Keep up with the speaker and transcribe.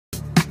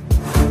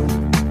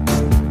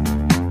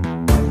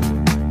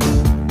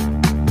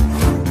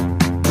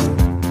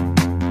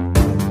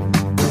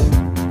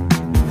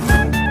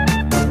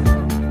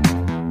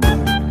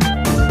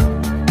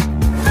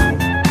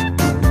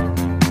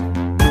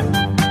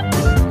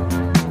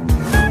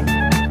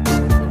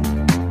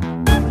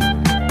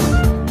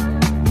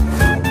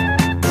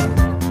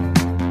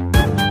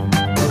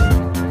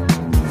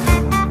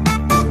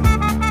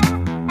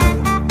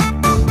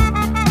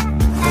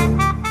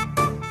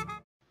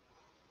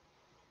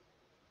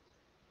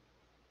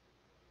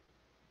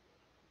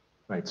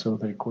Right, so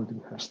the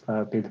recording has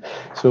started.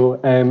 So,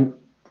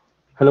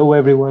 hello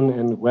everyone,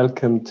 and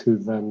welcome to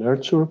the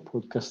N.U.R.T.U.R.E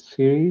podcast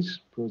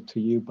series brought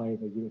to you by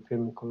the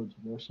European Oncology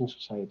Nursing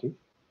Society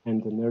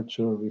and the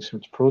N.U.R.T.U.R.E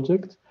Research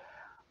Project.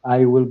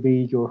 I will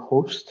be your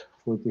host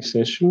for this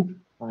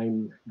session.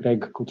 I'm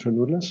Grigorios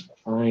Kotronoulas.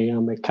 I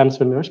am a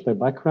cancer nurse by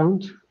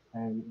background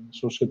and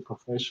associate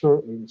professor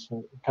in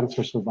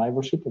cancer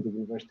survivorship at the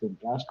University of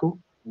Glasgow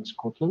in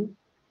Scotland.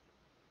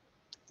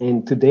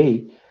 And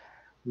today,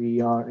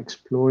 we are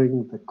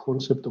exploring the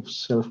concept of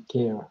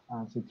self-care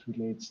as it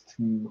relates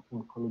to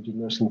oncology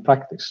nursing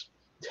practice.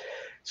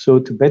 So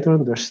to better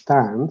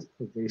understand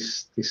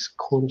this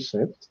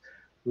concept,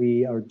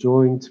 we are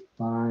joined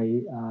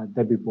by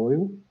Debbie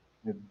Boyle,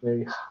 a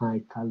very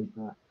high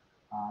caliber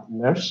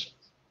nurse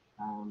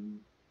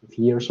with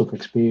years of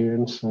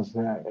experience as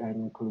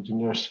an oncology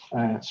nurse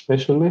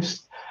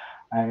specialist,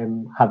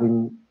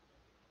 having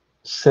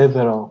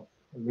several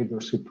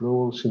leadership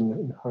roles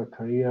in her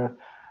career,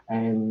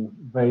 and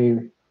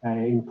very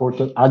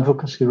important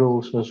advocacy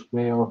roles as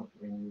well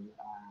in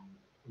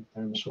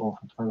terms of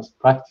advanced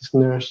practice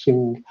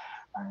nursing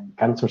and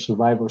cancer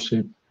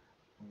survivorship,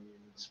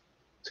 and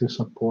to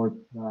support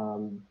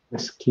the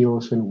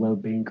skills and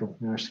well-being of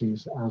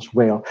nurses as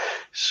well.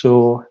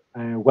 So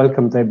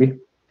welcome, Debbie.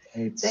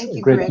 It's Thank you,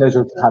 a great Greg.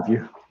 pleasure to have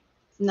you.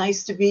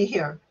 Nice to be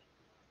here.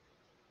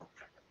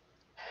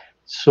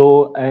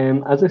 So,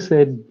 as I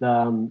said,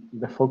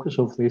 the focus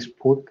of this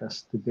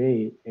podcast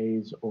today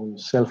is on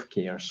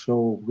self-care.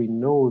 So we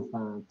know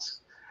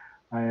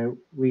that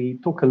we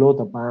talk a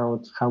lot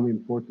about how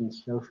important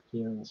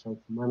self-care and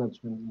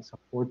self-management in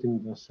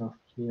supporting the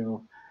self-care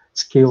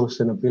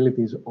skills and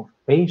abilities of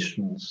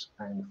patients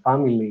and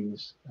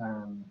families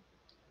who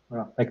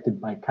are affected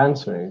by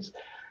cancer is.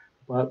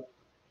 But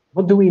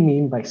what do we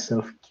mean by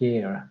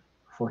self-care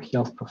for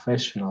health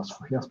professionals,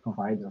 for health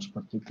providers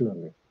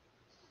particularly?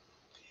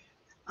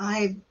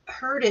 I've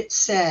heard it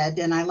said,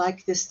 and I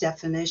like this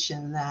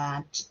definition,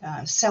 that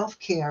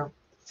self-care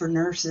for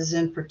nurses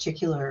in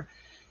particular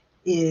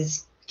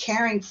is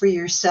caring for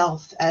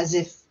yourself as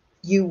if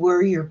you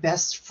were your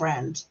best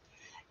friend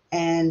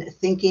and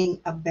thinking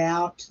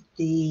about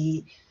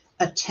the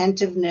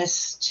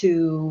attentiveness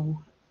to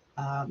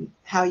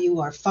how you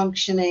are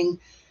functioning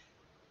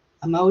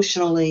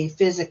emotionally,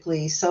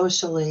 physically,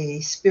 socially,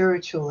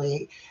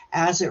 spiritually,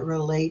 as it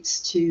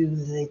relates to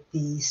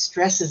the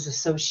stresses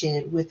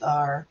associated with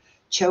our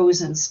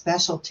chosen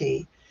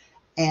specialty,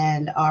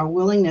 and our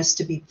willingness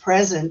to be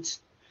present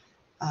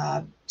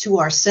to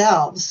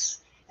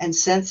ourselves and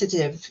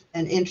sensitive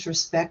and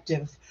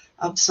introspective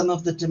of some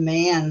of the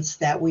demands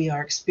that we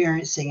are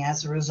experiencing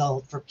as a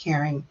result for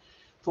caring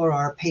for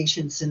our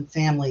patients and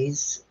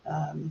families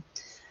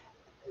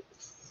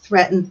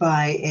threatened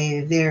by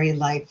a very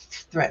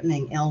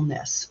life-threatening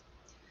illness.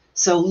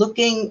 So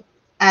looking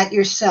at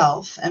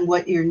yourself and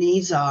what your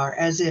needs are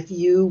as if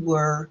you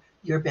were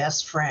your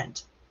best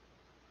friend.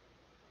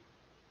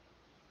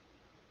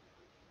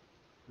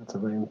 That's a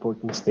very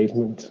important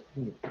statement,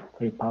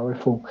 very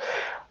powerful.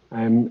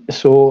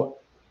 So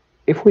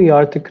if we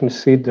are to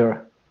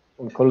consider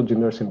oncology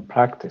nursing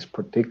practice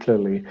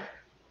particularly,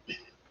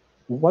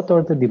 what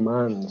are the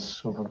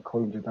demands of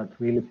oncology that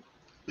really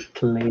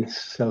place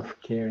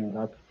self-care in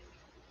that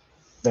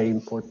very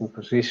important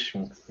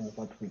position in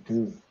what we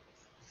do?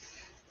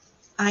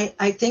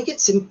 I think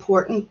it's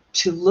important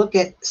to look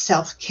at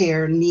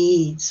self-care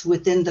needs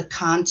within the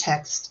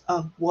context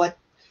of what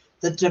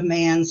the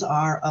demands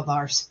are of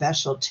our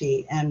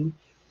specialty. And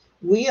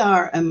we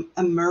are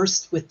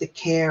immersed with the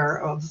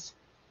care of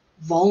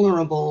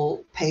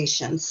vulnerable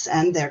patients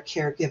and their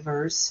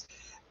caregivers,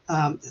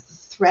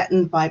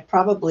 threatened by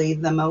probably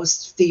the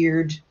most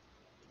feared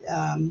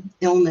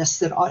illness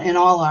that in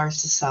all our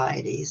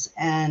societies.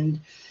 And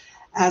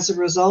as a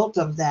result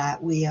of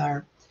that, we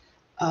are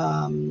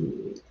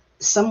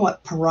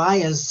somewhat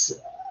pariahs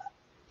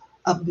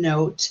of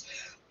note,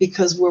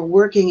 because we're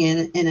working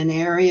in an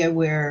area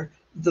where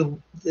the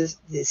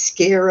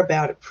scare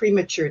about a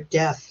premature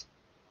death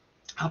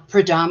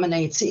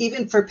predominates,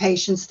 even for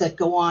patients that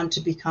go on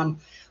to become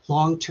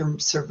long-term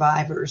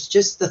survivors.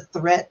 Just the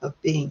threat of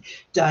being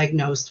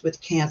diagnosed with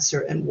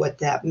cancer and what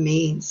that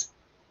means.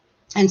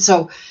 And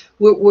so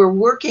we're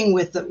working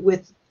with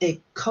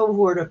a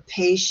cohort of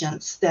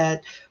patients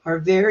that are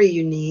very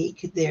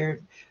unique.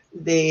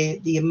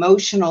 The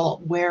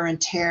emotional wear and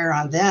tear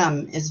on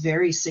them is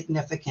very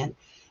significant.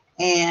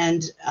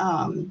 And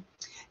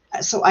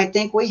so I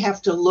think we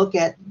have to look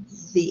at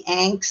the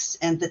angst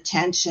and the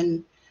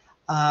tension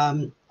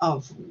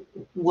of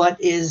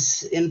what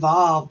is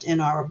involved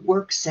in our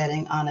work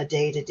setting on a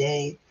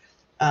day-to-day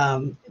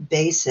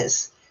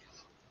basis.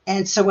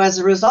 And so as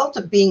a result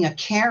of being a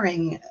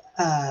caring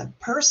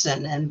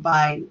person, and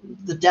by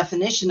the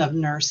definition of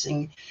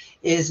nursing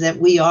is that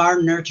we are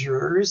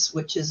nurturers,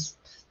 which is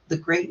the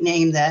great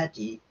name that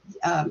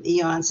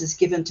EONS has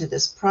given to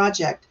this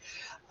project.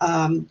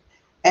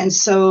 And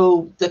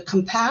so the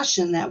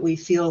compassion that we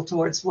feel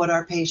towards what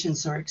our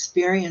patients are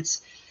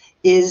experiencing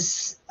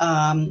is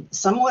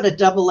somewhat a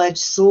double-edged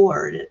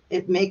sword.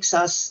 It makes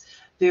us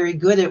very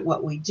good at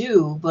what we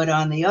do. But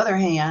on the other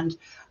hand,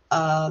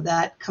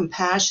 that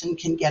compassion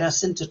can get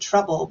us into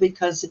trouble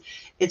because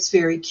it's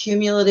very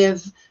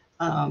cumulative.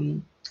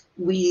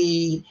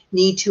 We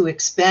need to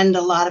expend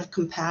a lot of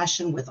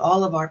compassion with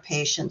all of our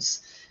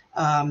patients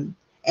and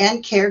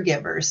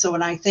caregivers. So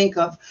when I think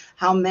of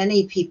how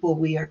many people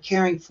we are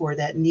caring for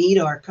that need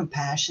our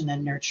compassion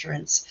and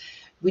nurturance,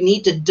 we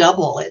need to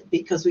double it,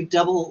 because we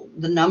double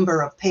the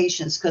number of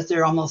patients, because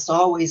there almost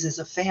always is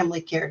a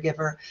family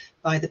caregiver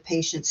by the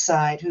patient's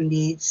side who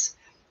needs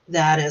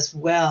that as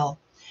well.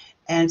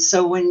 And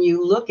so when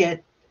you look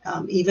at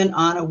even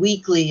on a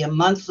weekly, a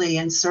monthly,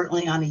 and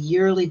certainly on a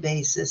yearly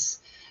basis,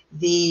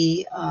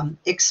 the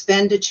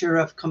expenditure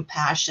of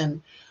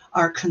compassion,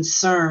 our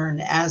concern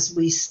as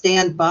we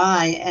stand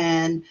by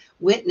and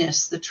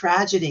witness the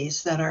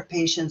tragedies that our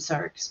patients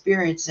are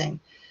experiencing,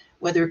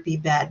 whether it be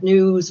bad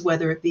news,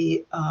 whether it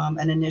be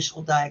an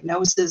initial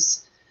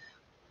diagnosis,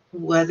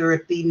 whether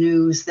it be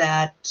news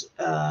that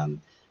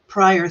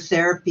prior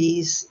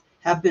therapies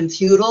have been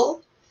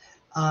futile.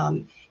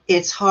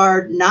 It's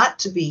hard not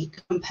to be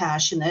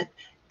compassionate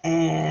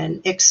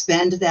and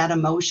expend that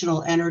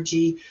emotional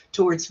energy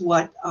towards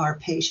what our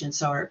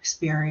patients are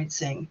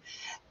experiencing.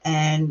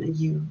 And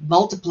you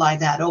multiply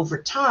that over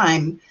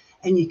time,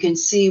 and you can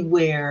see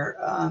where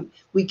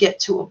we get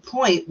to a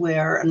point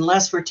where,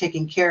 unless we're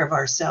taking care of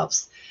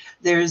ourselves,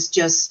 there's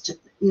just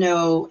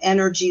no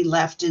energy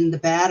left in the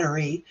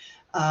battery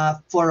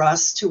for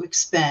us to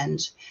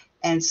expend.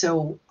 And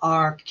so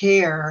our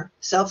care,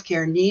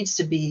 self-care, needs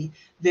to be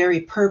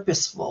very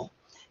purposeful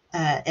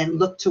and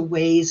look to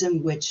ways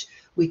in which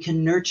we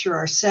can nurture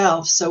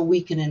ourselves so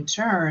we can in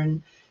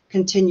turn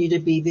continue to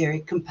be very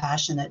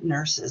compassionate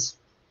nurses.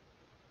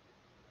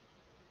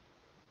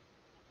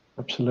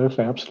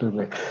 Absolutely,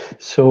 absolutely.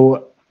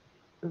 So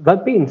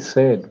that being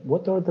said,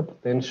 what are the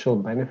potential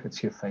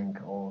benefits you think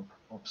of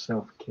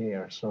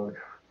self-care? So if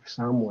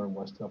someone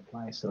was to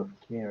apply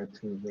self-care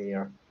to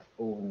their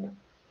own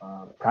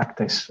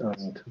practice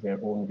and to their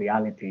own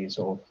realities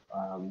of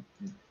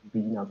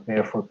being out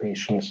there for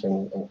patients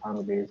and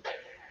families,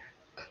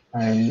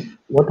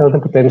 what are the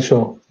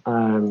potential,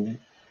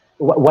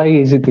 why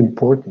is it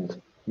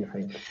important, you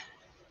think?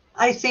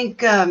 I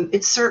think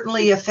it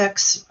certainly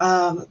affects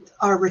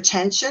our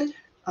retention,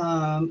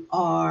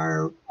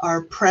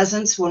 our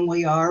presence when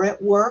we are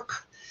at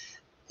work,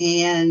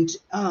 and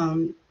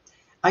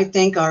I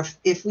think a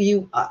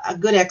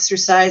good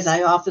exercise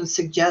I often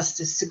suggest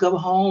is to go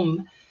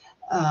home,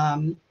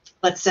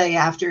 let's say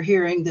after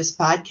hearing this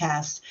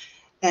podcast,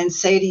 and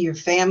say to your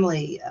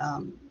family,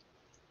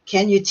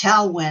 can you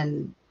tell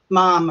when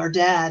mom or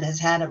dad has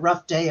had a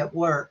rough day at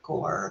work?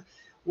 Or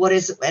what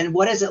is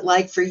it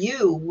like for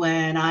you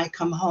when I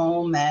come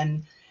home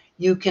and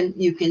you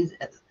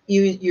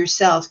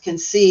yourself can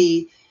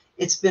see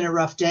it's been a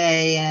rough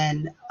day,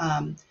 and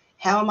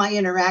how am I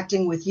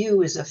interacting with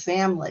you as a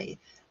family?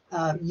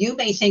 You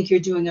may think you're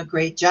doing a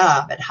great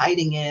job at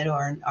hiding it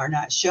or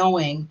not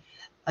showing,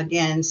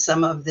 again,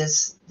 some of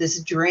this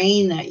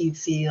drain that you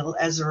feel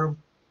as a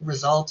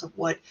result of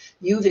what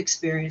you've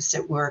experienced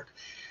at work.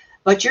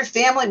 But your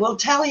family will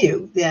tell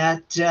you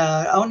that,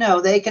 oh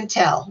no, they can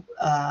tell.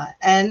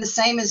 And the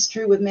same is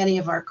true with many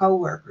of our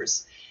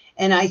coworkers.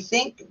 And I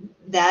think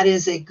that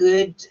is a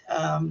good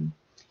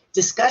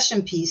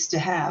discussion piece to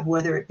have,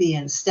 whether it be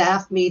in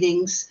staff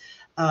meetings,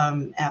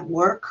 at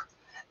work,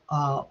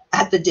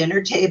 at the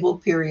dinner table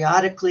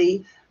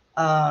periodically.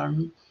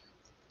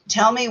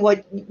 Tell me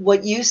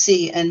what you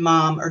see in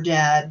mom or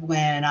dad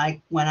when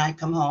I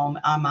come home.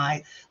 Am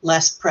I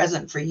less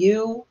present for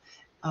you?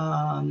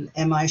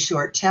 Am I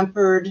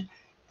short-tempered?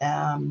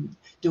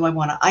 Do I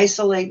want to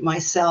isolate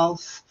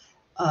myself?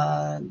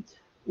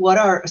 What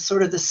are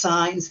sort of the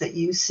signs that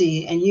you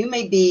see? And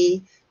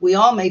we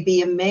all may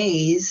be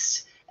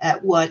amazed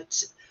at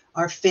what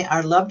our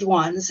loved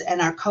ones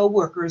and our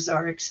coworkers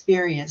are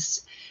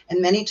experienced.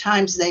 And many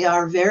times they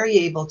are very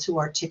able to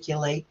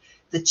articulate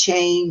the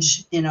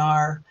change in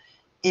our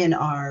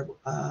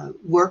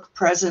work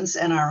presence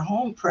and our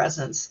home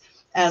presence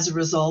as a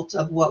result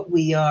of what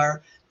we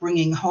are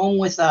bringing home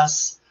with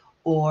us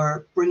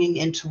or bringing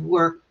into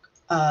work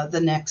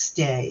the next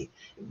day.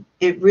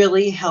 It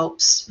really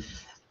helps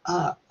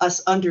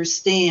us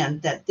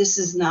understand that this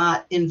is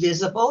not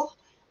invisible,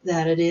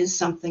 that it is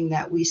something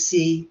that we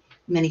see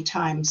many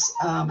times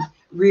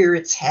rear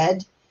its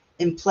head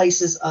in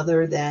places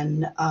other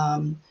than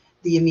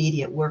the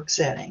immediate work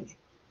setting.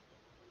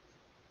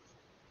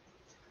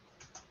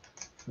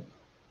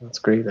 That's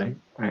great.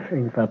 I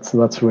think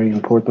that's very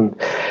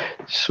important.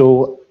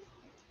 So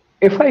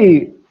if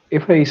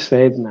I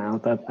said now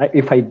that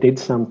if I did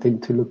something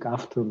to look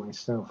after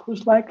myself,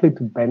 who's likely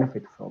to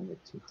benefit from it,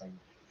 you think?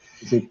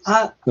 Is it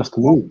just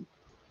me?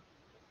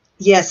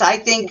 Yes, I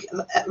think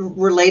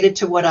related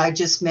to what I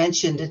just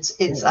mentioned,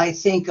 it's I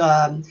think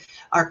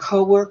our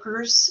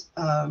coworkers,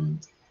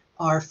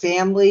 our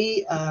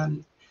family,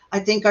 I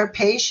think our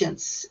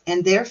patients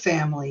and their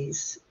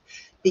families,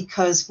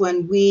 because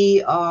when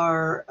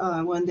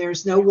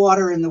there's no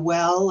water in the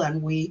well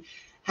and we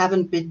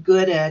haven't been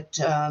good at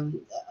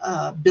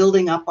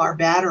building up our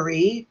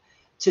battery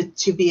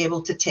to be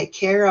able to take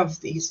care of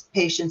these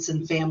patients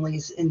and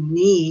families in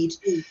need.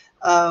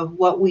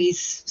 What we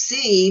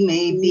see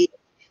may be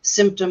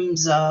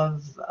symptoms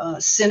of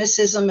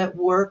cynicism at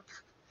work,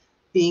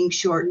 being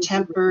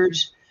short-tempered,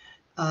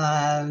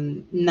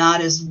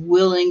 not as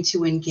willing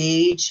to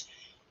engage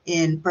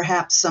in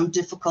perhaps some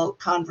difficult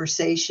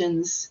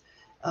conversations,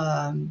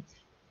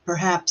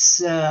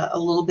 perhaps a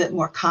little bit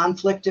more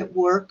conflict at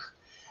work.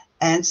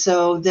 And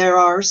so there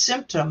are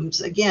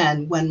symptoms,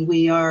 again, when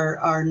we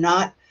are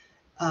not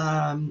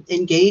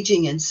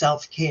engaging in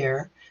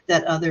self-care,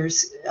 that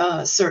others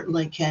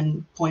certainly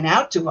can point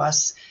out to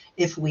us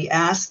if we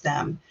ask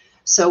them.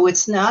 So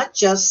it's not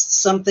just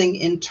something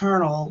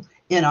internal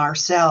in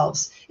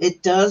ourselves.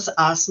 It does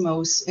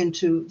osmose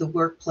into the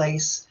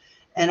workplace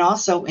and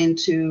also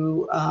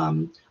into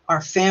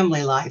our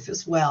family life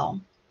as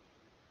well.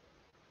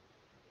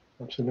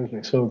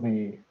 Absolutely. So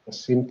the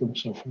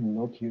symptoms of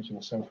not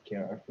using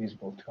self-care are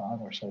visible to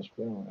others as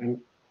well, and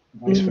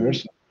vice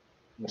versa.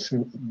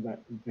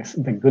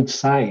 The good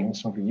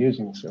signs of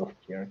using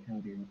self-care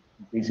can be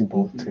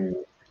visible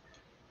to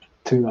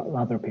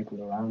other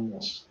people around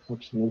us.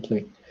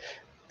 Absolutely.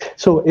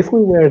 So if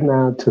we were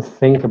now to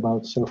think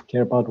about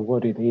self-care, about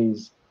what it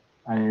is,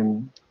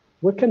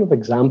 what kind of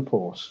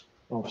examples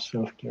of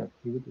self-care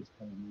activities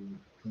can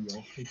we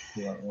offer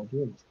to our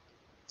audience?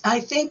 I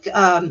think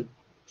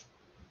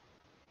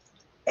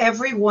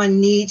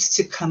everyone needs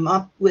to come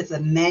up with a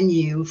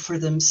menu for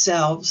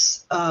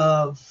themselves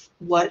of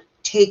what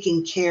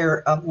taking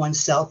care of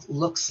oneself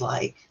looks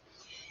like.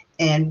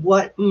 And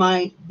what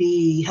might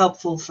be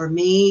helpful for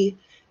me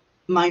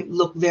might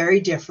look very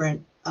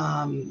different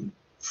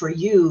for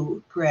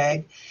you,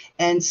 Greg.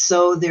 And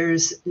so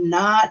there's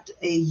not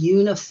a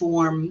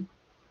uniform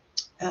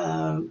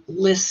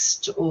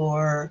list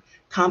or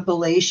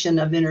compilation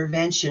of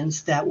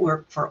interventions that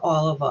work for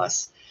all of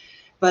us.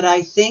 But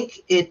I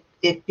think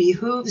it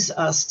behooves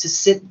us to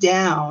sit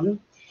down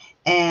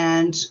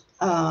and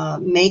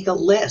make a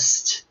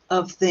list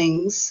of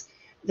things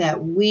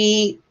that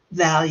we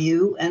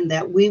value and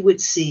that we would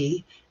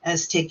see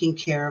as taking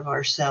care of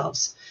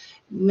ourselves.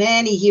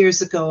 Many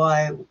years ago,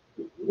 I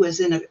was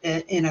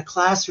in a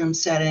classroom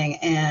setting,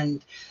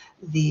 and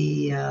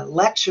the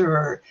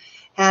lecturer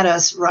had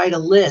us write a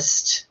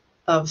list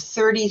of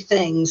 30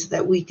 things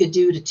that we could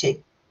do to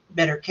take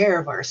better care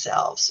of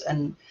ourselves.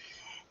 And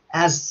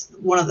as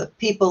one of the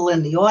people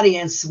in the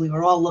audience, we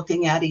were all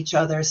looking at each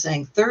other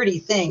saying, 30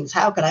 things,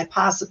 how could I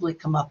possibly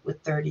come up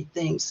with 30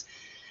 things?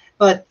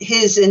 But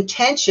his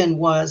intention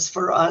was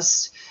for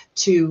us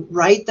to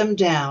write them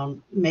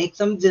down, make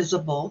them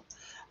visible,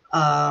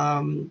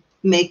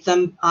 make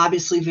them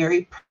obviously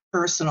very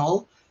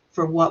personal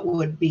for what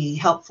would be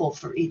helpful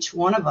for each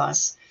one of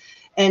us.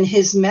 And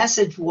his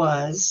message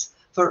was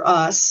for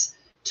us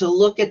to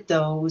look at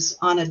those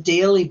on a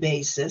daily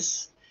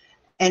basis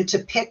and to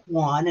pick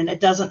one, and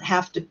it doesn't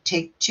have to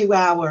take 2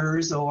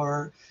 hours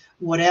or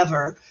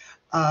whatever.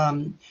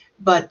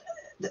 But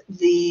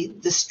the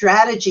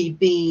strategy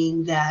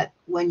being that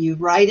when you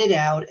write it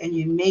out and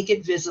you make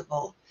it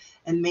visible,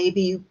 and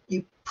maybe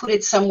you put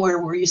it somewhere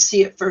where you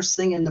see it first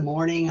thing in the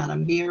morning on a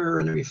mirror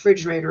in a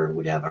refrigerator or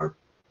whatever,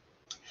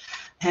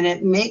 and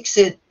it makes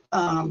it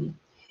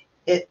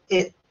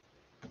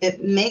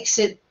it makes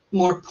it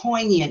more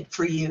poignant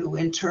for you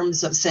in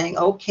terms of saying,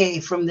 okay,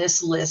 from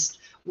this list,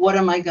 what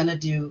am I going to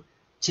do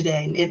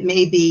today? And it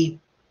may be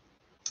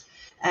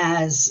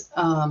as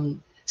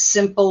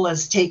simple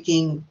as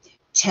taking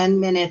 10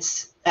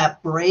 minutes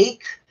at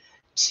break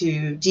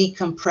to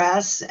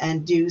decompress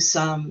and do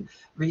some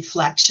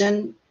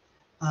reflection.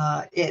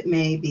 It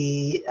may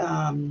be,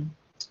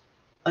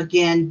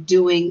 again,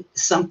 doing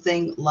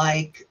something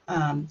like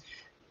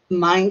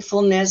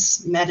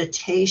mindfulness,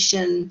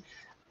 meditation,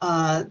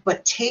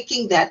 but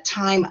taking that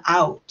time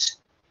out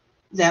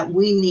that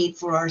we need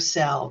for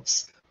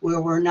ourselves,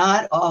 where we're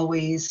not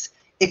always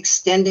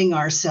extending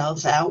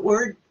ourselves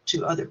outward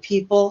to other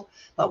people,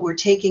 but we're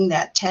taking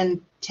that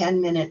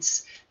 10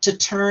 minutes to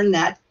turn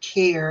that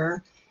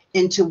care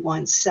into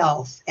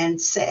oneself. And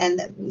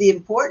the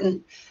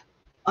important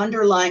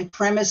underlying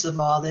premise of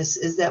all this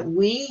is that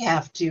we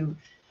have to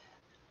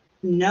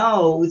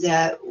know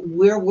that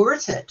we're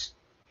worth it.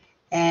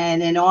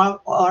 And in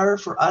order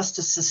for us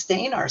to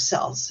sustain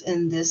ourselves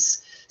in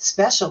this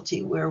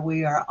specialty where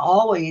we are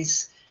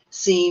always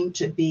seem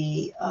to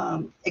be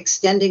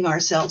extending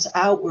ourselves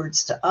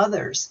outwards to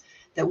others,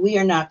 that we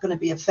are not going to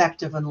be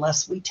effective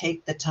unless we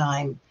take the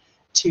time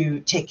to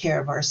take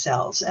care of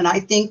ourselves. And I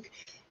think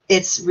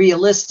it's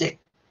realistic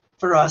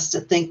for us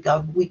to think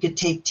of we could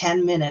take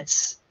 10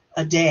 minutes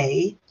a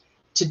day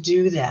to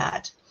do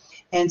that.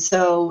 And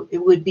so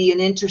it would be an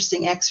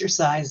interesting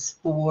exercise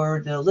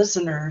for the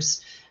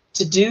listeners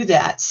to do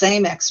that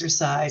same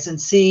exercise and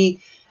see.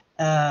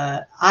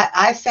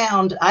 I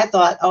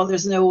thought, oh,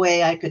 there's no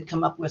way I could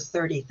come up with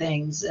 30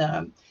 things,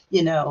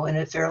 in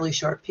a fairly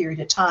short period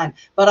of time.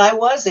 But I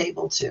was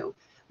able to.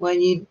 When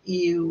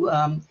you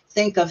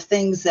think of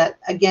things that,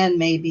 again,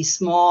 may be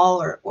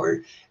small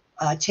or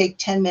take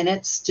 10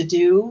 minutes to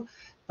do,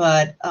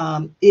 but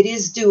it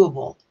is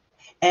doable.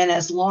 And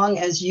as long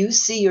as you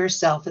see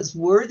yourself as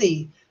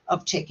worthy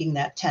of taking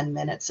that 10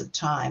 minutes of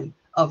time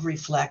of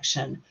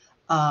reflection,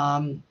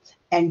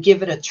 and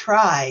give it a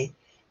try,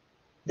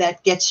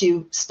 that gets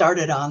you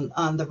started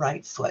on the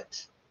right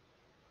foot.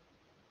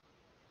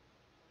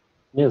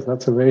 Yes,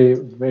 that's a very,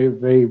 very,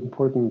 very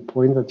important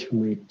point that you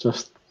made.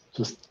 Just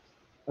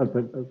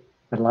the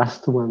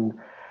last one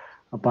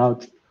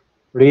about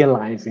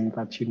realizing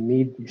that you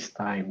need this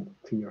time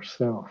to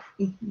yourself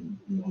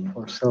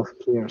for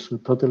self-care. So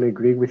totally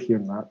agree with you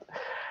on that.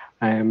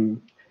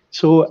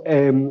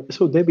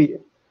 So Debbie,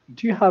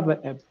 do you have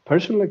a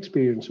personal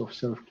experience of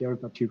self-care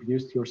that you've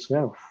used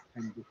yourself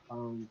and you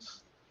found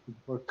it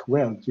worked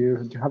well? Do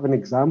you have an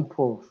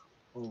example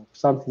of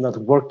something that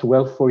worked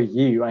well for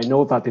you? I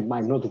know that it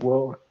might not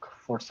work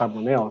for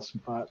someone else,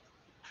 but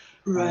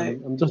Right.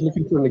 I'm just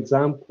looking for an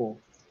example.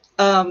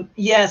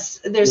 Yes,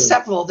 there's Yeah.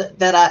 several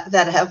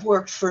that have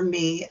worked for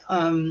me.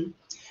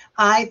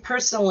 I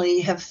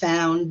personally have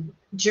found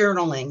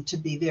journaling to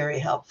be very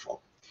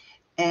helpful,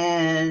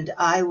 and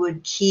I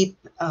would keep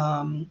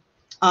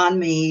on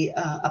me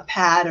a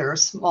pad or a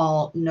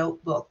small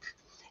notebook.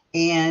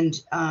 And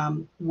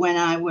when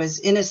I was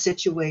in a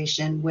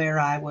situation where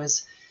I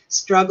was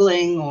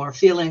struggling or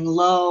feeling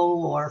low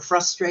or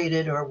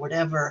frustrated or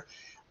whatever,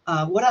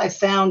 what I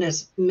found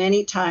is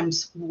many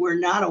times we're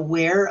not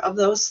aware of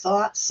those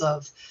thoughts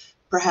of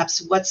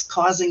perhaps what's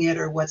causing it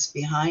or what's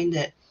behind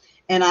it.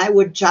 And I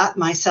would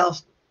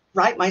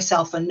write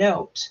myself a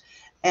note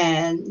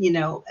and,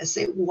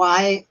 say,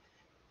 why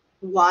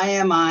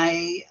am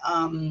I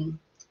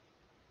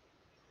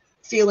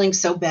feeling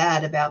so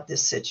bad about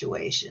this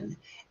situation?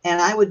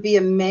 And I would be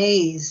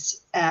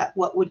amazed at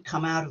what would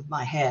come out of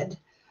my head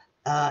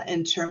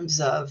in terms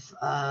of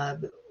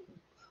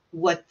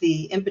what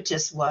the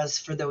impetus was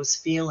for those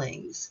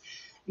feelings.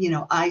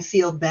 I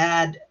feel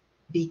bad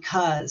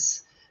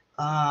because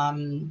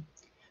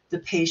the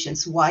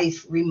patient's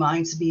wife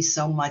reminds me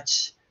so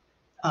much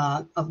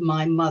of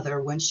my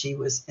mother when she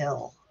was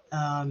ill.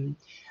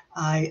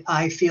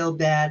 I feel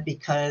bad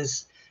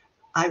because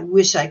I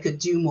wish I could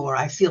do more.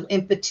 I feel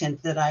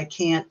impotent that I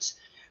can't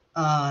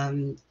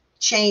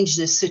change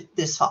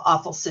this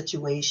awful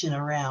situation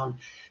around.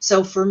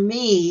 So for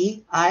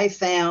me, I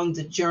found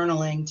the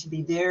journaling to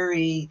be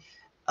very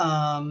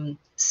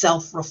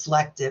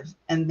self-reflective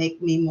and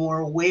make me more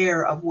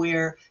aware of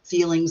where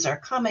feelings are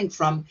coming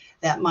from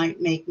that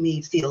might make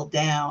me feel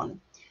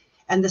down.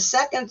 And the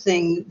second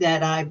thing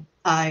that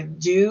I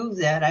do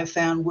that I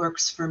found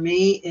works for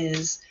me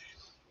is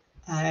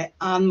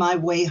on my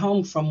way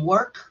home from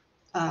work,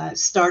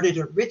 started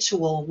a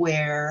ritual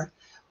where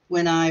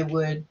when I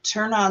would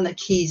turn on the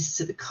keys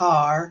to the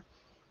car,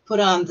 put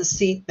on the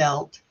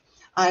seatbelt,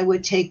 I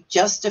would take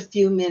just a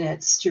few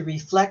minutes to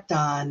reflect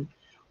on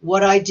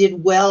what I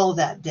did well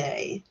that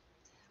day,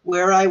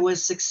 where I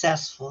was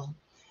successful,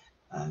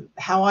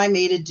 how I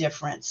made a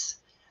difference.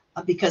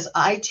 Because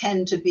I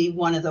tend to be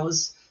one of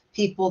those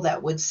people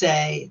that would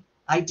say,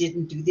 I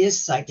didn't do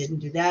this, I didn't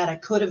do that, I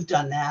could have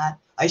done that,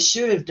 I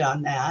should have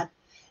done that.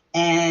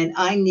 And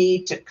I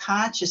need to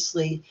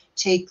consciously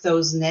take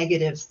those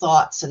negative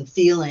thoughts and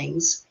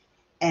feelings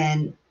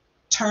and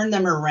turn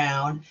them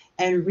around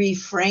and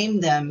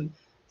reframe them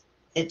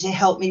to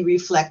help me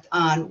reflect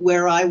on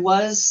where I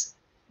was,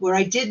 where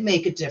I did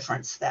make a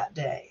difference that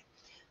day.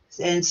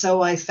 And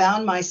so I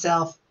found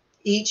myself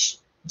each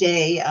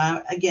day,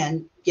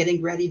 again,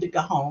 getting ready to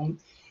go home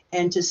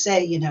and to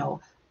say,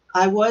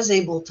 I was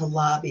able to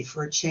lobby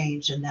for a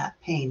change in that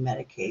pain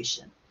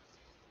medication.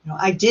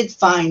 I did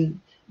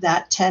find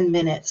that 10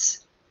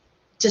 minutes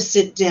to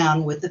sit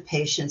down with the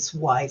patient's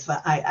wife.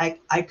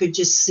 I could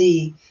just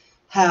see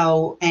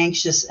how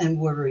anxious and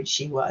worried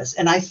she was.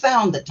 And I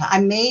found the time, I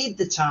made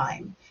the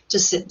time to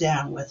sit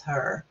down with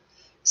her.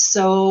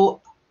 So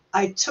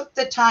I took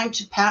the time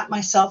to pat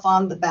myself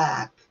on the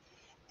back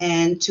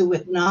and to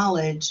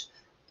acknowledge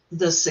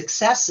the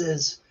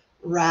successes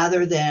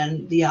rather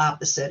than the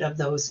opposite of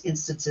those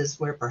instances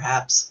where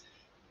perhaps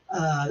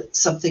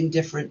something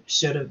different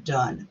should have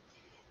done.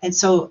 And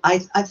so I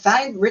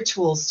find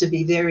rituals to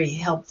be very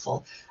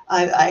helpful.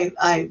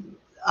 I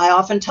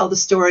often tell the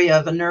story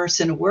of a nurse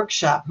in a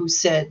workshop who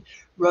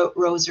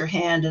rose her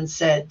hand and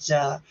said,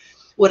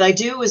 what I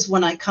do is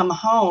when I come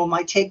home,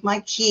 I take my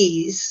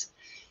keys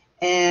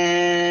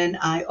and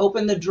I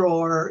open the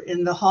drawer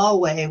in the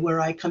hallway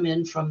where I come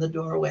in from the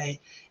doorway.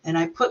 And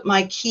I put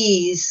my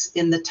keys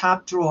in the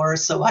top drawer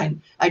so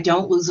I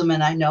don't lose them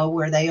and I know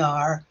where they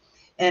are.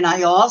 And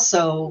I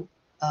also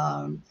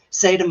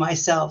say to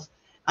myself,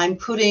 I'm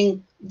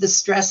putting the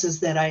stresses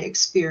that I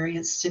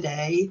experienced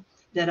today,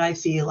 that I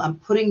feel, I'm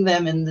putting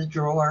them in the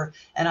drawer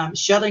and I'm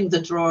shutting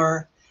the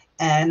drawer,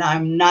 and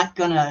I'm not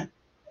going to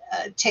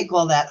take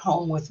all that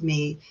home with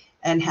me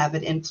and have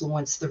it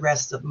influence the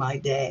rest of my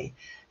day.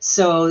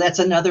 So that's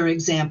another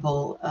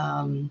example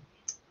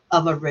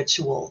of a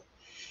ritual.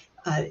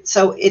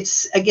 So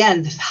it's,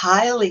 again,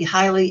 highly,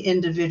 highly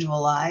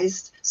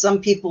individualized.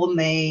 Some people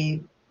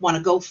may want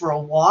to go for a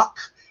walk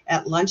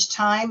at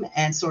lunchtime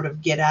and sort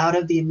of get out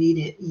of the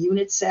immediate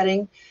unit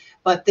setting.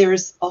 But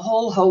there's a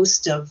whole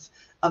host of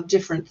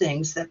different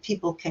things that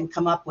people can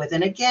come up with.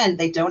 And again,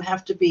 they don't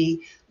have to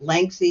be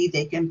lengthy.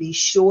 They can be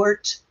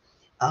short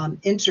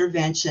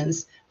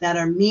interventions that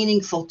are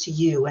meaningful to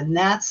you. And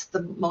that's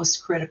the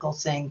most critical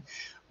thing,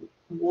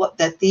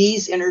 that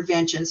these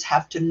interventions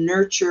have to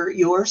nurture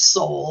your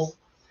soul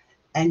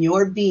and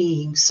your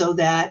being so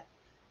that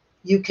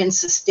you can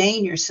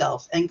sustain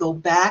yourself and go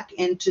back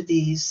into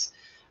these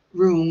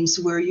rooms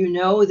where you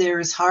know there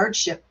is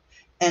hardship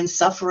and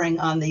suffering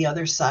on the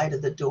other side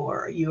of the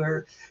door.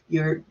 You're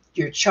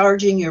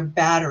charging your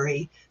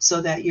battery so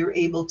that you're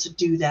able to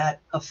do that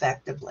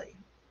effectively.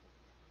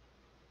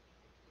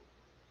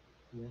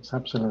 Yes,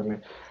 absolutely.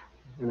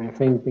 And I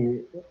think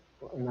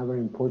another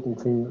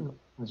important thing,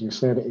 as you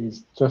said,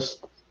 is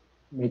just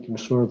making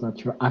sure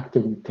that you're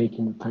actively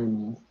taking the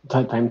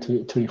time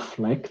to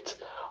reflect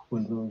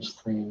on those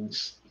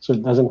things, so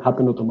it doesn't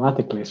happen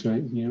automatically.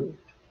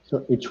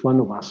 So each one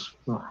of us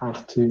will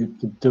have to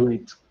do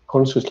it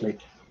consciously,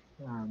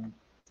 um,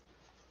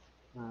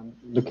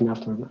 looking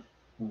after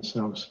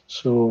themselves.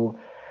 So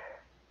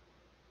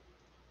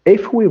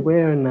if we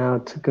were now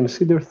to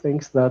consider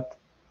things that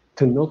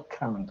do not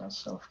count as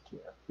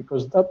self-care,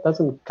 because that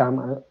doesn't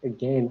come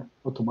again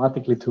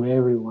automatically to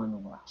every one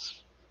of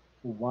us,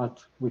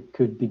 what we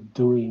could be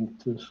doing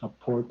to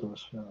support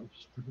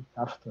ourselves, to look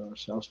after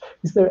ourselves.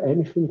 Is there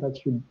anything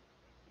that you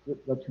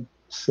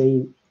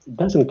say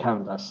doesn't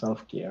count as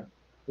self-care?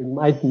 It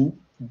might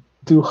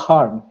do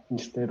harm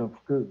instead of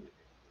good.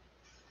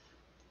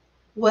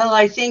 Well,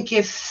 I think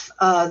if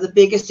the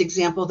biggest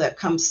example that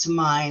comes to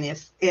mind,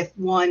 if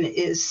one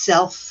is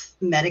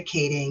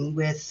self-medicating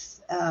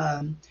with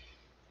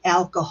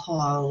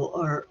alcohol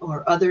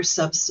or other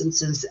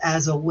substances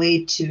as a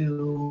way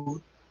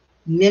to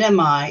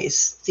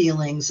minimize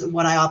feelings,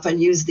 what I often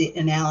use the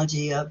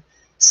analogy of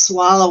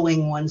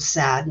swallowing one's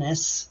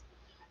sadness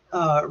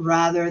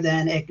rather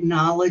than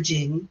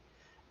acknowledging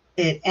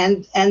it,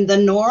 and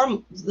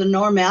the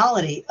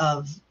normality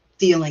of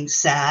feeling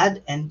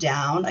sad and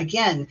down.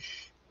 Again,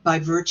 by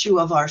virtue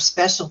of our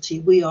specialty,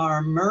 we are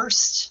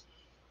immersed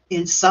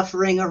in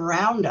suffering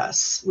around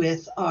us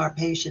with our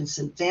patients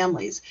and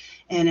families.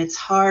 And it's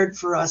hard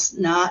for us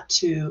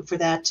for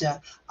that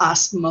to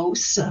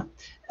osmose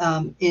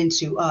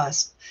into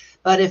us.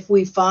 But if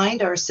we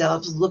find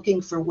ourselves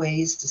looking for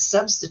ways to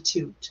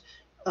substitute,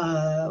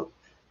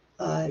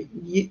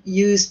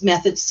 use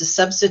methods to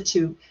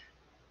substitute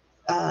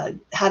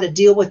how to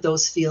deal with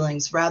those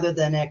feelings rather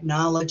than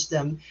acknowledge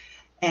them,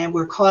 and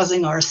we're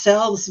causing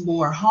ourselves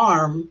more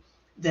harm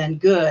than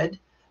good,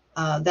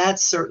 that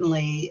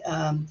certainly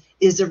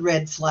is a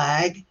red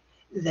flag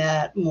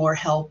that more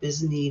help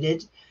is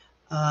needed.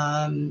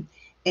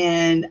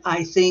 And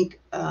I think,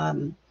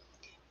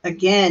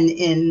 again,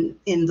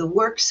 in the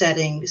work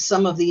setting,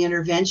 some of the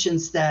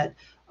interventions that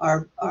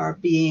are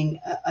being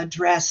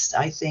addressed,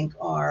 I think,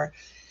 are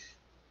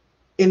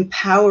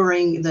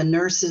empowering the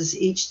nurses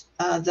each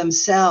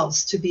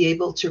themselves to be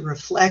able to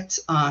reflect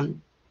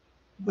on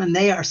when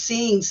they are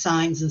seeing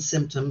signs and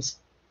symptoms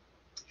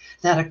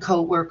that a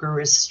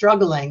coworker is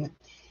struggling,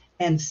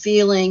 and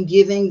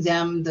giving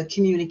them the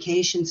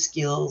communication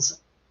skills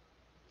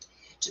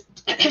to,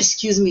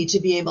 excuse me, to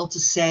be able to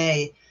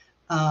say,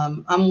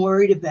 I'm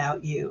worried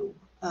about you.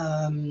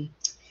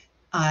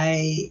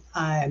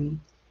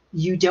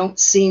 You don't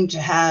seem to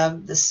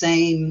have the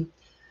same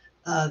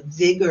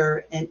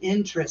vigor and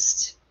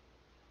interest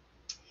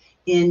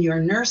in your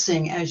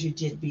nursing as you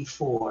did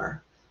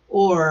before.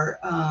 Or,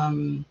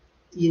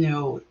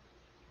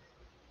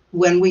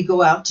 when we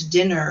go out to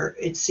dinner,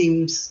 it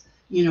seems,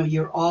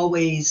 you're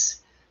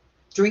always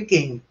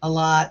drinking a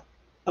lot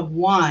of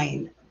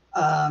wine.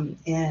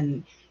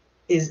 And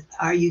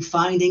are you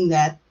finding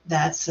that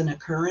that's an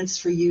occurrence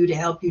for you to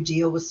help you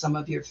deal with some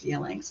of your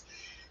feelings?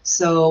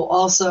 So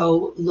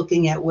also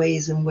looking at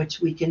ways in which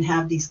we can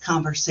have these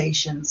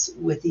conversations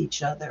with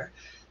each other.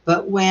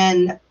 But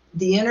when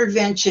the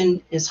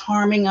intervention is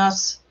harming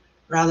us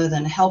rather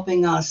than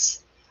helping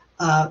us,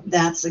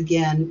 that's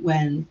again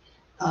when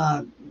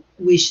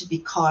we should be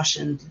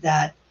cautioned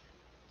that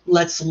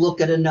let's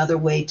look at another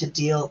way to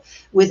deal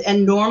with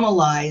and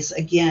normalize,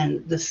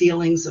 again, the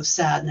feelings of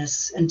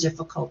sadness and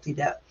difficulty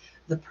that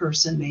the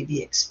person may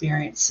be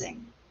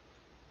experiencing.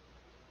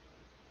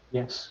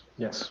 Yes,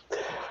 yes.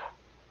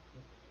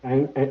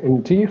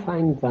 And do you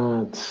find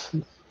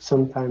that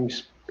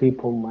sometimes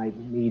people might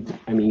need,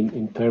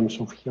 in terms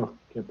of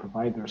healthcare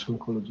providers,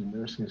 oncology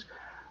nurses,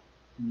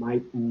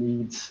 might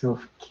need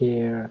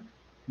self-care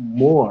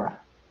more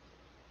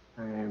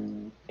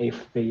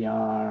if they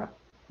are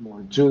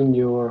more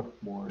junior,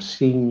 more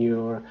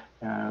senior,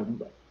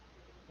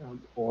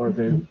 or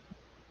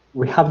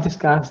we have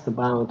discussed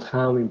about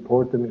how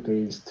important it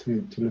is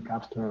to look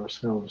after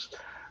ourselves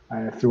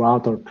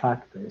throughout our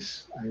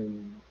practice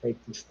and take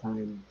this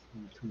time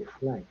to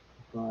reflect.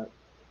 But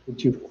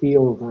would you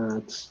feel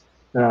that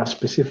there are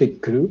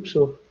specific groups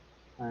of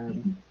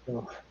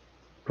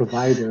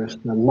providers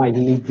that might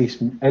need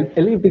this a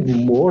little bit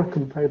more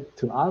compared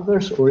to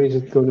others, or is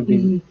it going to be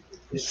Mhm.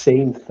 the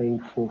same thing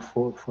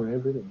for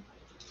everyone?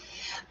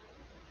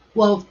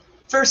 Well,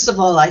 first of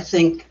all, I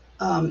think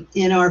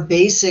in our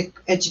basic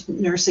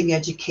nursing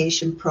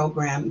education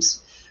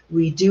programs,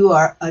 we do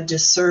a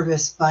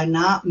disservice by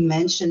not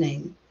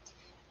mentioning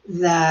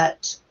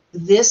that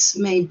this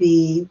may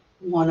be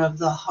one of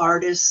the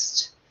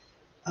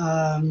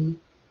um,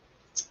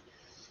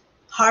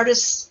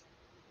 hardest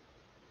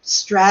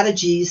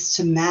strategies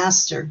to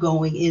master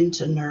going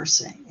into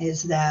nursing,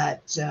 is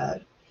that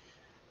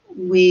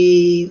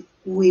we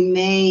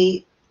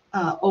may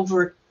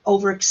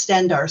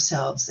overextend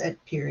ourselves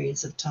at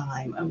periods of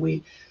time, and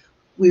we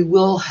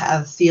will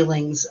have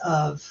feelings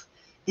of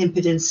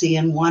impotency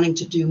and wanting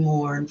to do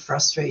more and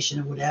frustration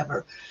and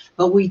whatever,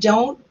 but we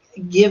don't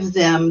give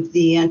them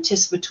the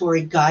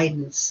anticipatory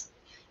guidance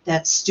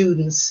that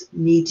students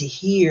need to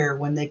hear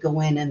when they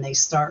go in and they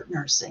start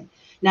nursing.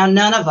 Now,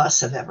 none of us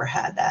have ever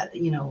had that,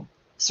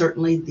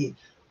 certainly the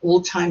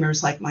old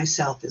timers like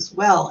myself as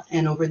well.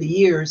 And over the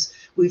years,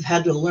 we've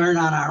had to learn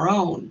on our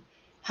own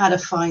how to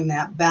find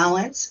that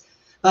balance.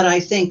 But I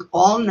think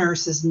all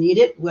nurses need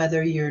it,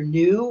 whether you're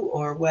new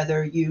or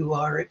whether you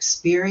are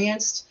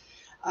experienced.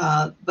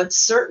 But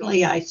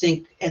certainly I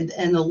think, and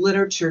the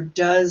literature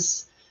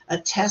does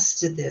attest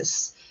to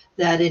this,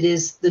 that it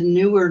is the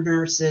newer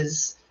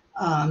nurses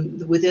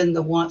within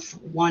the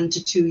 1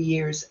 to 2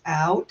 years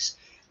out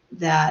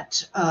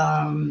that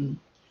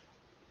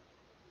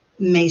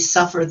may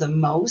suffer the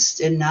most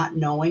in not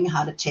knowing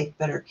how to take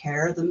better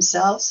care of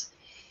themselves.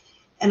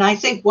 And I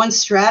think one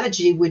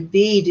strategy would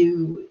be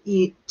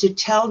to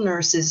tell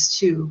nurses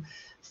to,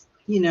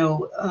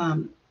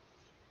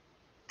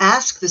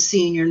 ask the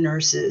senior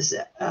nurses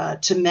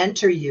to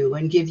mentor you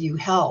and give you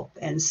help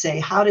and say,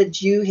 how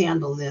did you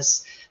handle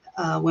this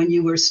when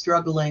you were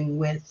struggling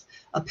with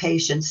a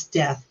patient's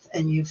death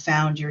and you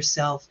found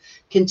yourself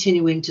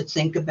continuing to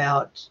think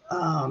about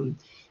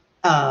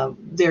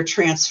their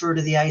transfer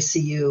to the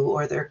ICU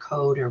or their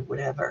code or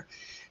whatever.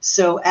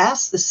 So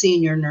ask the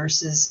senior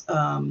nurses,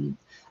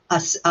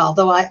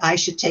 although I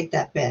should take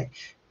that back,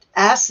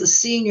 ask the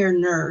senior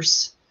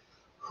nurse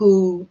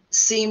who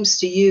seems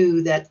to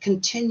you that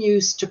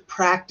continues to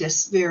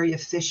practice very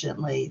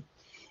efficiently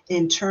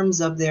in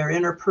terms of their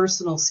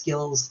interpersonal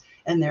skills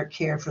and their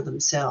care for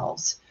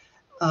themselves.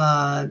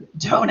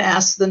 Don't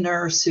ask the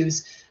nurse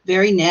who's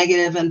very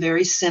negative and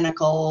very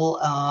cynical.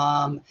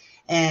 I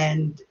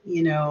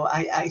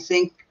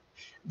think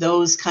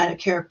those kind of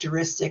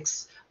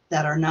characteristics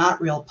that are not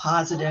real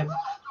positive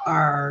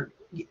are,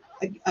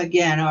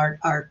 again,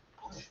 are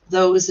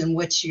those in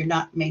which you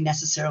may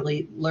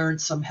necessarily learn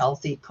some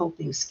healthy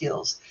coping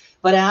skills.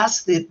 But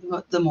ask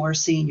the more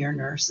senior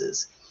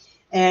nurses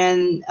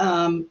and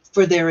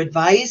for their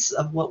advice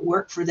of what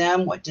worked for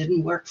them, what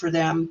didn't work for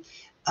them.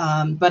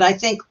 But I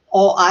think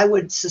I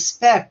would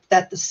suspect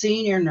that the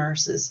senior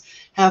nurses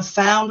have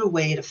found a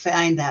way to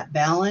find that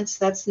balance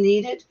that's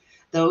needed.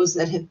 Those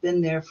that have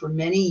been there for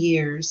many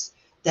years,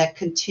 that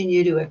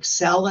continue to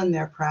excel in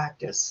their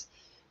practice,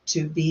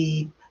 to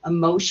be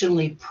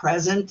emotionally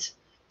present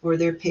for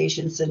their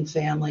patients and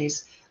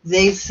families,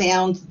 they've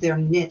found their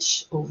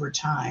niche over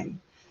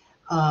time.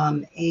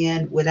 And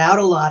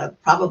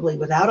probably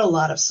without a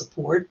lot of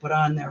support, but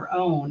on their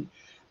own.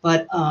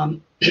 But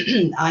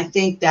I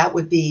think that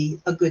would be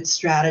a good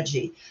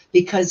strategy,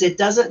 because it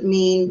doesn't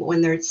mean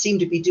when they seem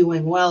to be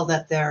doing well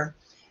that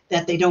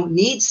they don't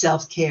need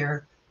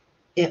self-care.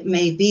 It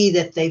may be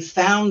that they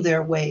found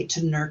their way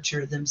to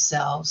nurture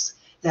themselves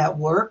that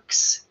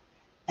works.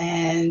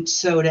 And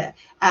so to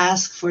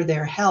ask for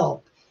their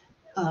help,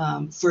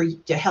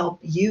 to help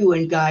you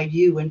and guide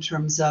you in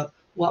terms of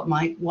what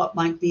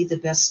might be the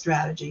best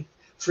strategy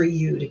for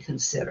you to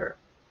consider.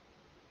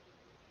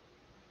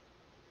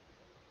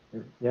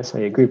 Yes, I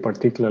agree,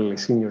 particularly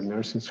senior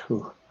nurses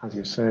who, as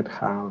you said,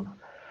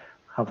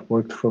 have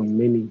worked for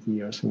many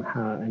years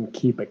and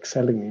keep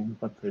excelling in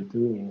what they're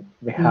doing.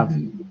 They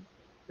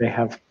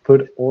have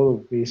put all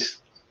of this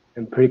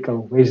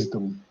empirical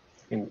wisdom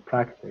in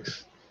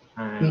practice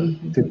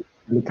Mm-hmm. to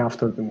look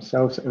after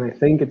themselves. And I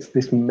think it's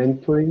this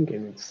mentoring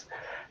and it's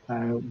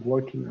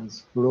working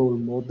as role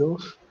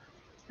models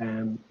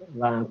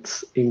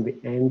that in the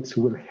end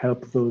will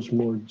help those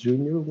more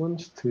junior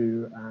ones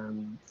to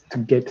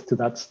get to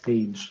that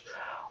stage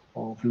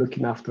of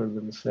looking after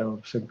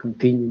themselves and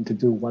continuing to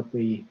do what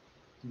they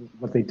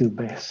do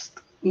best.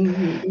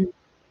 Mm-hmm.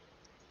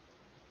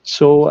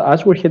 So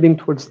as we're heading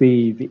towards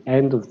the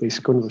end of this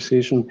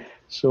conversation,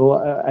 so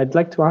I'd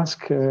like to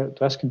ask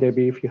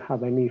Debbie if you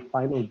have any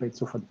final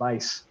bits of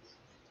advice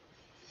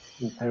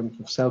in terms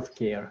of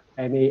self-care.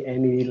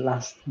 Any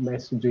last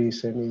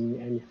messages,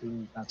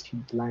 anything that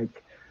you'd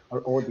like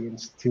our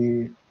audience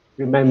to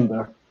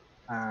remember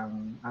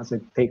as a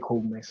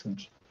take-home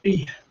message?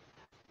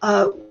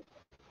 Uh,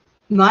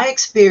 my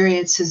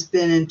experience has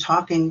been in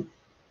talking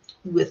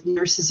with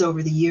nurses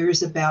over the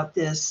years about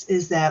this,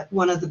 is that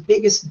one of the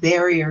biggest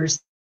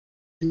barriers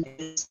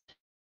is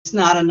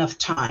not enough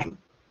time.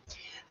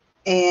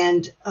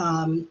 And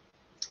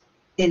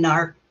in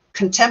our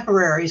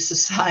contemporary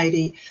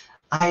society,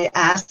 I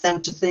ask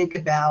them to think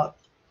about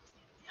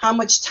how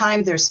much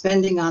time they're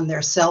spending on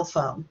their cell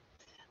phone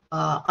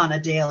on a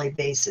daily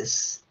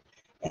basis.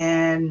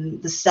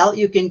 And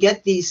you can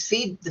get the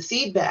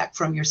feedback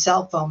from your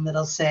cell phone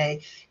that'll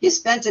say, you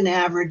spent an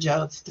average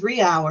of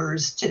 3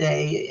 hours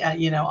today,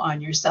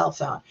 on your cell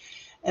phone.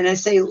 And I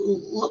say,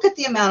 look at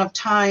the amount of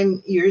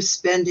time you're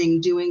spending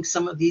doing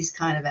some of these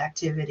kind of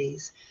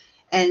activities,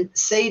 and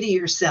say to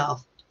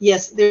yourself,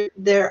 yes,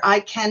 I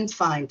can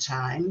find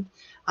time.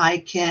 I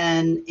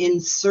can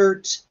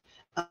insert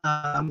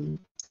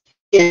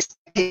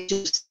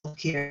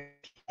self-care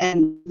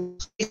and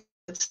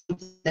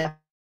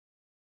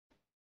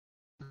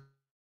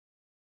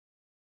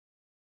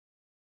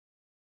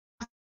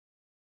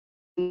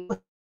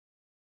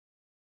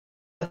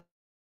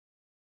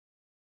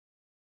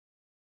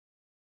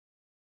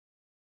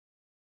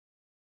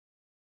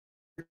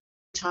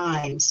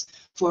times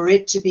for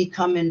it to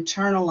become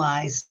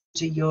internalized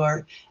to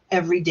your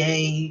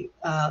everyday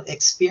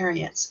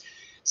experience.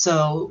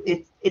 So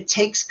it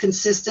takes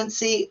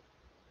consistency.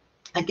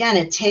 Again,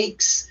 it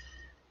takes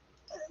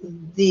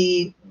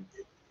the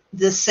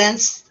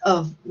sense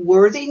of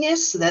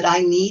worthiness that I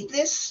need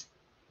this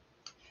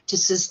to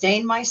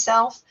sustain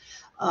myself,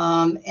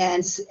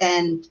 and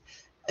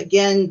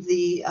again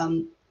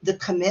the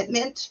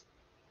commitment.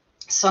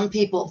 Some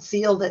people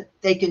feel that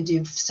they can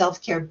do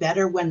self-care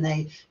better when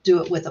they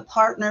do it with a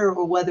partner,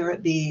 or whether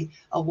it be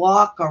a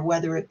walk, or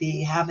whether it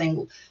be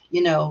having,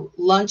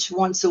 lunch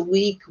once a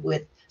week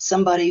with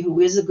somebody who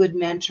is a good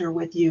mentor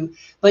with you.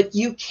 But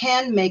you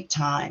can make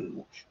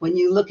time when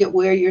you look at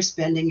where you're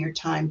spending your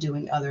time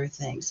doing other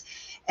things.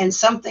 And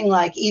something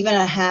like even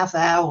a half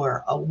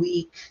hour a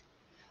week,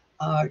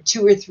 or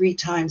 2 or 3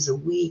 times a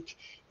week,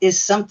 is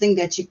something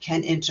that you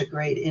can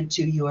integrate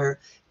into your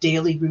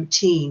daily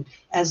routine,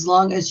 as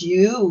long as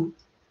you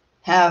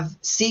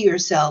see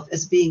yourself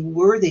as being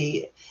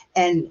worthy,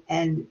 and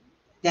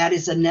that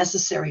is a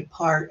necessary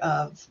part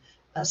of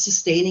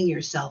sustaining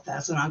yourself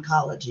as an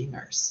oncology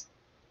nurse.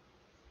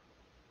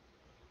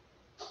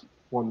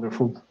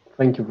 Wonderful.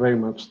 Thank you very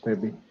much,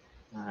 Debbie.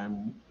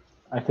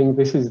 I think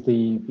this is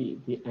the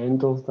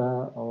end of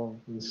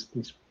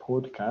this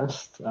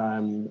podcast.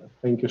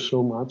 Thank you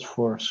so much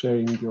for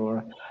sharing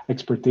your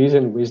expertise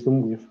and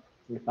wisdom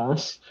with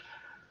us.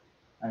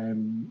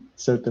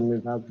 Certainly,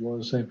 that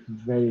was a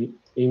very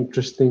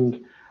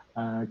interesting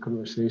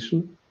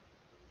conversation.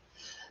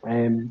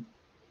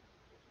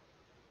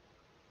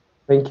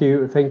 Thank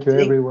you,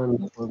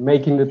 everyone, for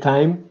making the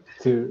time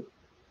to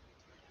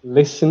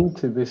listen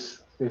to this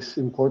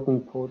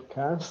important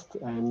podcast,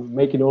 and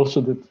making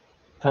also the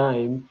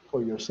time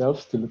for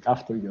yourselves to look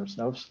after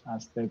yourselves,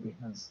 as Debbie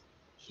has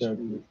shared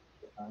with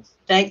us.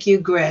 Thank you,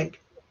 Greg.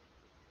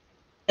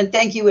 And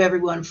thank you,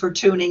 everyone, for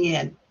tuning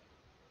in.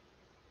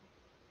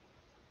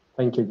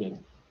 Thank you again.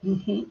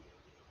 Mm-hmm.